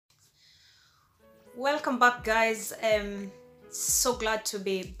Welcome back, guys. So glad to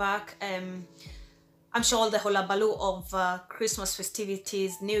be back. I'm sure all the hullabaloo of Christmas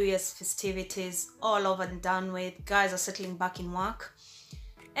festivities, New Year's festivities, all over and done with. Guys are settling back in work,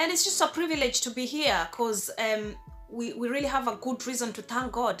 and it's just a privilege to be here because we really have a good reason to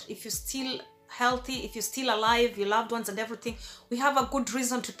thank God. If you're still healthy, if you're still alive, your loved ones and everything, we have a good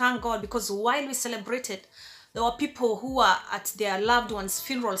reason to thank God, because while we celebrated, there were people who were at their loved ones'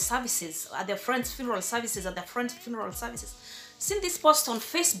 funeral services, at their friends' funeral services, Seen this post on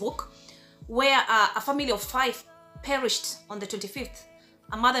Facebook where a family of 5 perished on the 25th.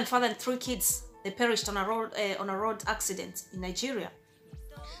 A mother and father and 3 kids, they perished on a road accident in Nigeria.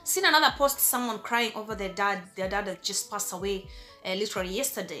 Seen another post, someone crying over their dad. Their dad had just passed away literally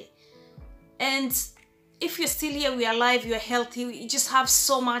yesterday. And if you're still here, we are alive, you're healthy, we just have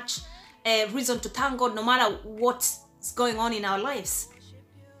so much reason to thank God no matter what's going on in our lives.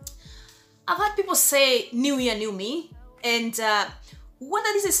 I've heard people say new year, new me, and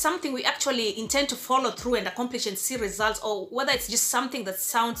whether this is something we actually intend to follow through and accomplish and see results, or whether it's just something that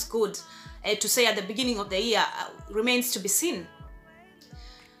sounds good to say at the beginning of the year, remains to be seen.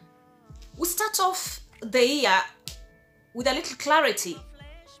 We start off the year with a little clarity.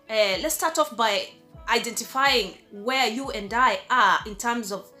 Let's start off by identifying where you and I are in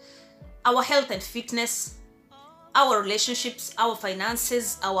terms of our health and fitness, our relationships, our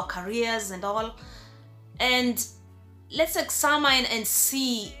finances, our careers and all. And let's examine and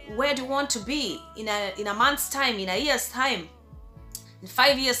see, where do you want to be in a month's time, in a year's time, in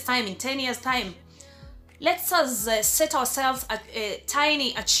 5 years time, in 10 years time. Let's us set ourselves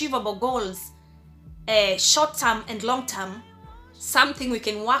tiny achievable goals, short-term and long-term, something we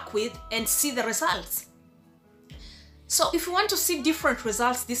can work with and see the results. So if we want to see different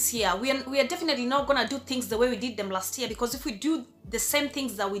results this year, we are definitely not going to do things the way we did them last year, because if we do the same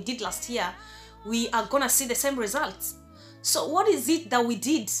things that we did last year, we are going to see the same results. So what is it that we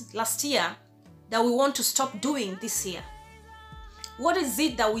did last year that we want to stop doing this year? What is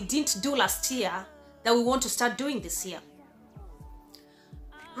it that we didn't do last year that we want to start doing this year?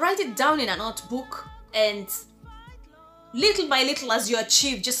 Write it down in a notebook, and little by little as you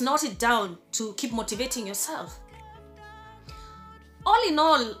achieve, just note it down to keep motivating yourself. All in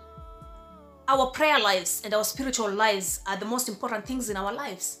all, our prayer lives and our spiritual lives are the most important things in our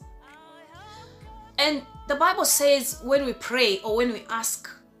lives. And the Bible says when we pray or when we ask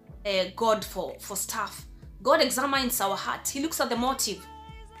God for stuff, God examines our heart. He looks at the motive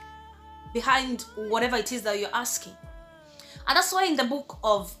behind whatever it is that you're asking. And that's why in the book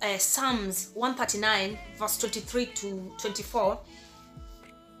of Psalms 139, verse 23 to 24,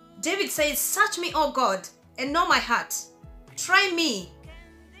 David says, "Search me, O God, and know my heart. Try me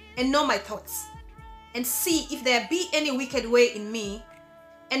and know my thoughts, and see if there be any wicked way in me,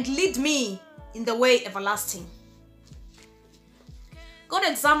 and lead me in the way everlasting." God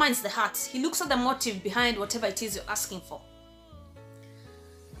examines the heart. He looks at the motive behind whatever it is you're asking for.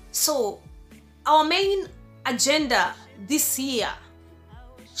 So our main agenda this year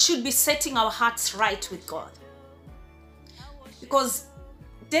should be setting our hearts right with God, because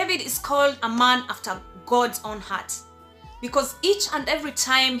David is called a man after God's own heart. Because each and every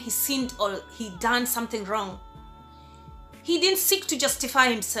time he sinned or he done something wrong, he didn't seek to justify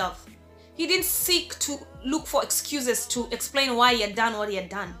himself. He didn't seek to look for excuses to explain why he had done what he had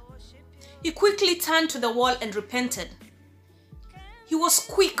done. He quickly turned to the wall and repented. He was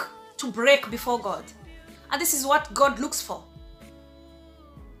quick to break before God. And this is what God looks for.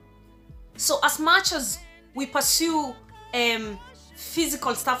 So as much as we pursue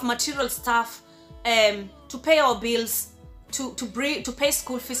physical stuff, material stuff, to pay our bills, to pay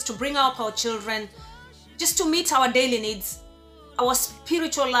school fees, to bring up our children, just to meet our daily needs, our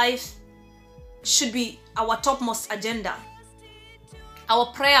spiritual life should be our topmost agenda. Our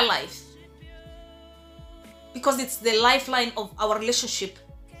prayer life, because it's the lifeline of our relationship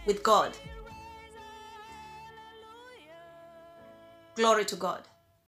with God. Glory to God.